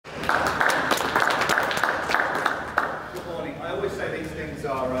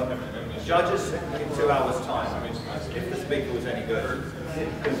judge us in 2 hours' time, if the speaker was any good.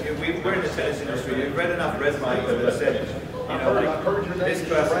 Because we're in the tennis industry, we've read enough resumes that said, you know, like, this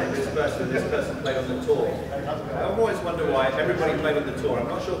person played on the tour. I always wonder why everybody played on the tour. I'm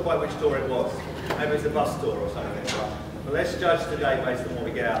not sure quite which tour it was. Maybe it's a bus tour or something. But let's judge today based on what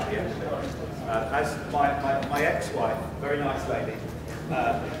we get out at the end of it. As my ex-wife, very nice lady,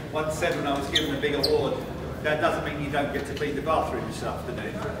 once said when I was given a big award, that doesn't mean you don't get to clean the bathroom this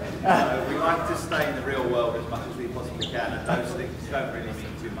afternoon. So we like to stay in the real world as much as we possibly can, and those things don't really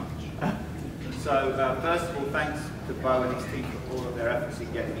mean too much. So first of all, thanks to Bo and his team for all of their efforts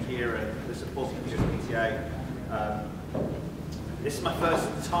in getting me here and the support from the PTA. This is my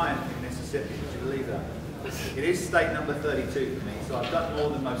first time in Mississippi, would you believe that? It is state number 32 for me, so I've done more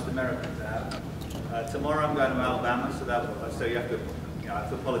than most Americans have. Tomorrow I'm going to Alabama, so you have to, I have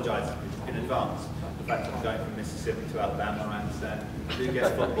to apologise in advance. The fact that I'm going from Mississippi to Alabama, I understand. I do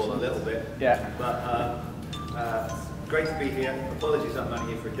get football a little bit. Yeah. But great to be here. Apologies I'm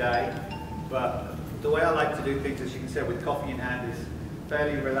only here for a day. But the way I like to do things, as you can see, with coffee in hand, is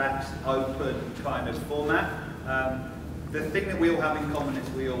fairly relaxed, open kind of format. The thing that we all have in common is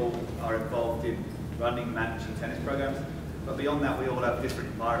we all are involved in running, managing tennis programs. But beyond that, we all have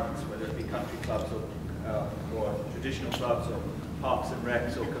different environments, whether it be country clubs or traditional clubs or parks and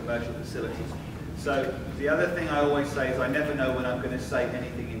recs or commercial facilities. So the other thing I always say is I never know when I'm going to say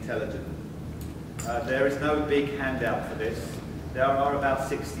anything intelligent. There is no big handout for this. There are about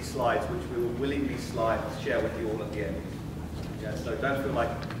 60 slides which we will willingly share with you all at the end. Yeah, so don't feel like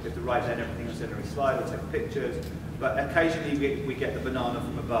you have to write down everything that's in every slide or take pictures. But occasionally we get the banana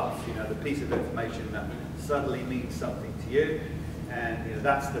from above, you know, the piece of information that suddenly means something to you. And you know,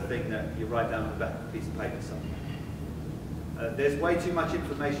 that's the thing that you write down on the back of a piece of paper somewhere. There's way too much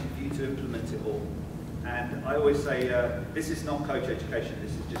information for you to implement it all. And I always say, this is not coach education,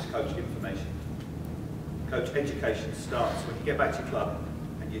 this is just coach information. Coach education starts when you get back to your club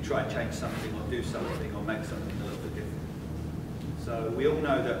and you try and change something or do something or make something a little bit different. So we all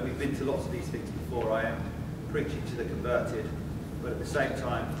know that we've been to lots of these things before. I am preaching to the converted, but at the same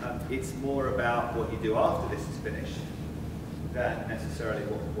time, it's more about what you do after this is finished than necessarily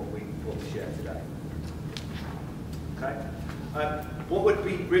what we share today. Okay? What would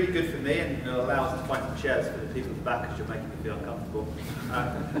be really good for me, and it'll allow us to find some chairs for the people at the back because you're making me feel uncomfortable.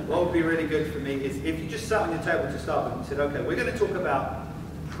 What would be really good for me is if you just sat on your table to start with and said, okay, we're going to talk about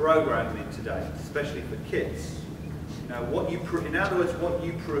programming today, especially for kids. You know, in other words, what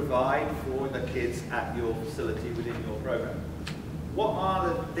you provide for the kids at your facility within your program. What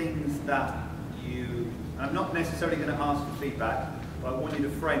are the things that and I'm not necessarily going to ask for feedback, but I want you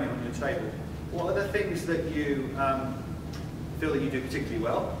to frame it on your table. What are the things that you feel that you do particularly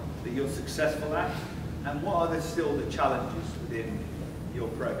well, that you're successful at, and what are still the challenges within your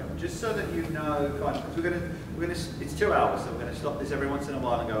program? Just so that you know, kind of, because it's 2 hours, so we're going to stop this every once in a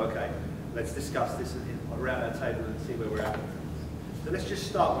while and go, okay, let's discuss this around our table and see where we're at. So let's just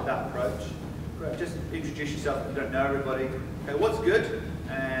start with that approach. Just introduce yourself if you don't know everybody. Okay, what's good,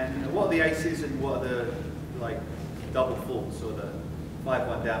 and you know, what are the aces and what are the double faults or the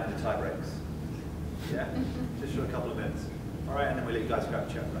 5-1 down in the tie breaks? Yeah, just for a couple of minutes. All right, and then we'll let you guys grab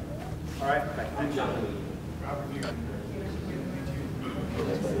a chair. All right, okay. Thanks.